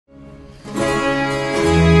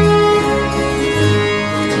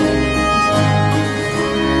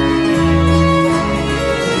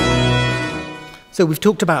So we've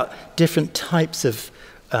talked about different types of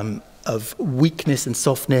weakness and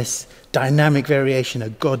softness, dynamic variation,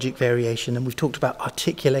 agogic variation, and we've talked about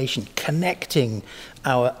articulation, connecting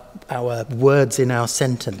our words in our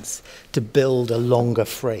sentence to build a longer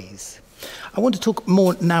phrase. I want to talk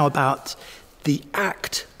more now about the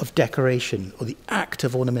act of decoration, or the act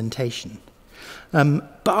of ornamentation.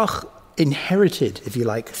 Bach inherited, if you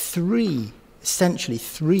like, essentially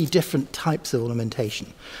three different types of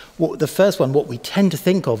ornamentation. The first one, what we tend to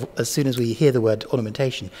think of as soon as we hear the word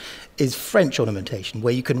ornamentation, is French ornamentation,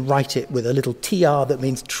 where you can write it with a little TR that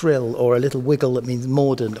means trill, or a little wiggle that means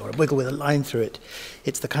mordant, or a wiggle with a line through it.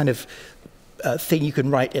 It's the kind of thing you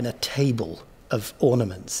can write in a table of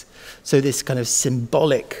ornaments. So this kind of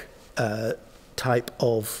symbolic type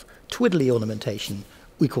of twiddly ornamentation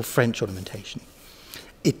we call French ornamentation.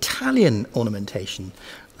 Italian ornamentation,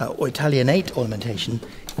 or Italianate ornamentation,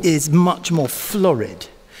 is much more florid,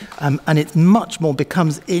 and it much more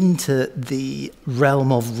becomes into the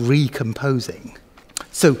realm of recomposing.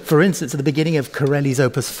 So, for instance, at the beginning of Corelli's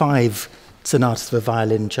Opus 5 sonatas for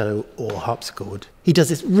violin, cello, or harpsichord, he does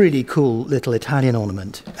this really cool little Italian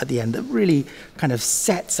ornament at the end that really kind of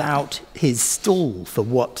sets out his stall for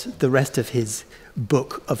what the rest of his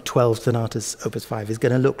book of 12 sonatas, Opus 5, is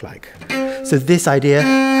going to look like. So this idea,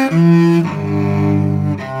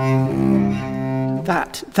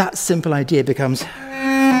 that simple idea becomes...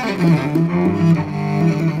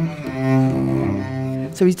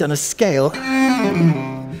 So he's done a scale,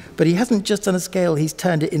 but he hasn't just done a scale, he's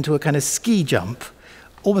turned it into a kind of ski jump,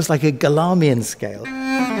 almost like a Galamian scale.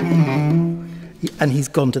 And he's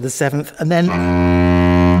gone to the seventh, and then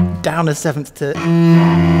down a seventh to...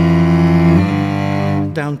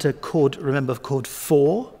 down to chord, remember, chord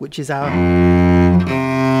 4, which is our...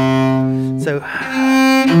 So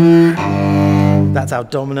that's our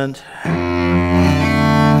dominant.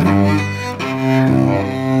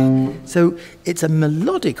 So it's a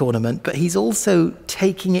melodic ornament, but he's also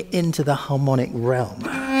taking it into the harmonic realm.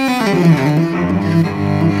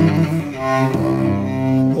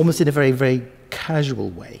 Almost in a very, very casual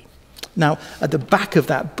way. Now, at the back of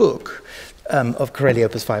that book of Corelli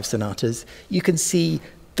Opus 5 sonatas, you can see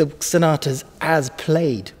the sonatas as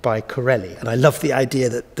played by Corelli. And I love the idea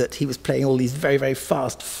that he was playing all these very, very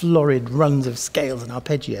fast, florid runs of scales and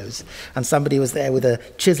arpeggios, and somebody was there with a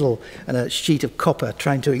chisel and a sheet of copper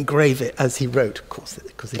trying to engrave it as he wrote. Of course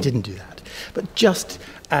they didn't do that. But just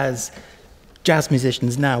as jazz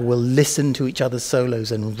musicians now will listen to each other's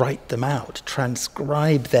solos and write them out,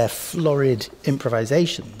 transcribe their florid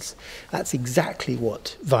improvisations, that's exactly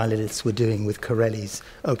what violinists were doing with Corelli's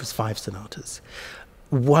Opus 5 sonatas.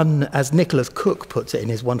 One, as Nicholas Cook puts it in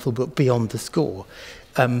his wonderful book Beyond the Score,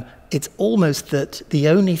 it's almost that the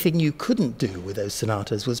only thing you couldn't do with those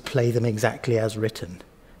sonatas was play them exactly as written.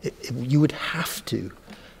 You would have to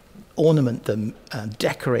ornament them and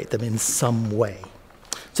decorate them in some way.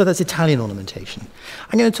 So that's Italian ornamentation.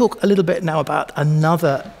 I'm going to talk a little bit now about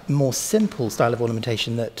another more simple style of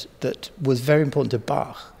ornamentation that was very important to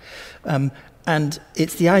Bach. And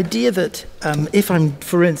it's the idea that if I'm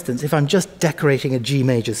just decorating a G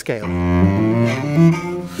major scale,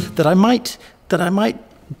 that I might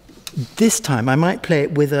this time play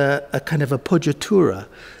it with a kind of appoggiatura,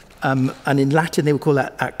 and in Latin they would call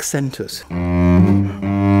that accentus.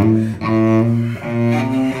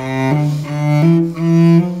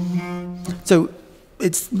 So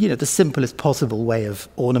it's, the simplest possible way of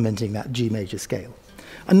ornamenting that G major scale.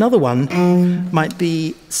 Another one might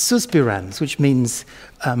be suspirans, which means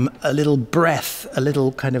a little breath, a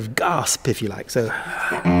little kind of gasp, if you like. So,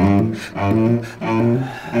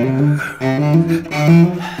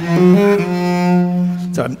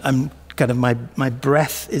 I'm kind of my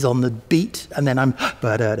breath is on the beat, and then I'm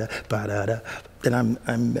then I'm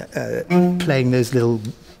playing those little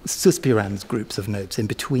suspirans groups of notes in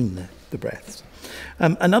between the breaths.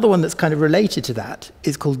 Another one that's kind of related to that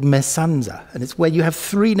is called mesanza, and it's where you have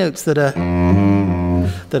three notes that are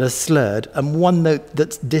slurred and one note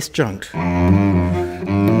that's disjunct.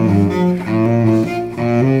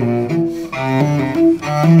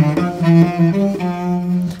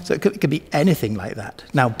 So it could be anything like that.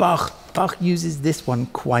 Now Bach uses this one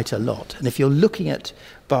quite a lot, and if you're looking at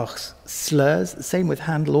Bach's slurs, the same with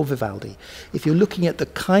Handel or Vivaldi, if you're looking at the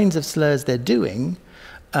kinds of slurs they're doing,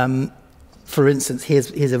 for instance,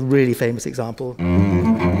 here's a really famous example.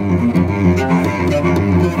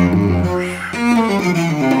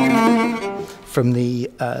 From the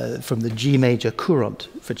G major courant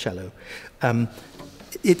for cello.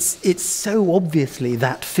 It's so obviously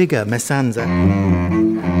that figure, mesanza.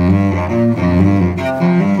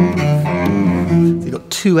 So you've got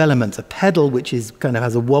two elements, a pedal which is kind of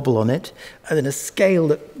has a wobble on it, and then a scale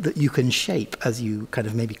that you can shape as you kind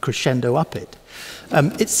of maybe crescendo up it.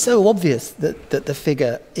 It's so obvious that the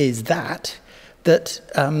figure is that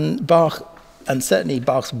Bach, and certainly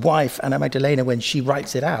Bach's wife, Anna Magdalena, when she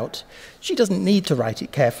writes it out, she doesn't need to write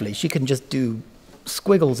it carefully. She can just do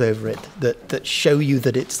squiggles over it that show you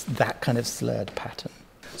that it's that kind of slurred pattern.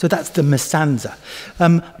 So that's the mesanza.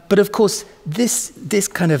 But of course, this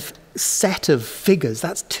kind of set of figures,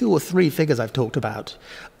 that's 2 or 3 figures I've talked about,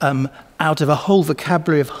 out of a whole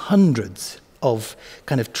vocabulary of hundreds of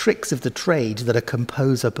kind of tricks of the trade that a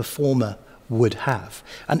composer, performer would have.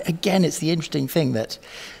 And again, it's the interesting thing that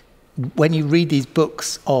when you read these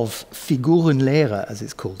books of Figurenlehre, as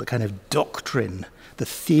it's called, the kind of doctrine, the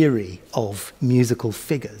theory of musical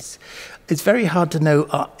figures, it's very hard to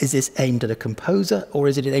know, is this aimed at a composer or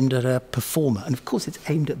is it aimed at a performer? And of course it's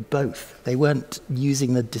aimed at both. They weren't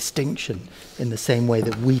using the distinction in the same way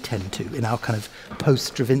that we tend to in our kind of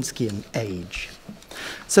post-Stravinskian age.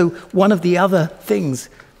 So one of the other things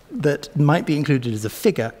that might be included as a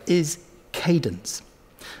figure is cadence.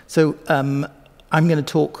 So I'm going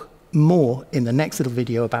to talk more in the next little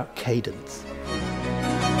video about cadence.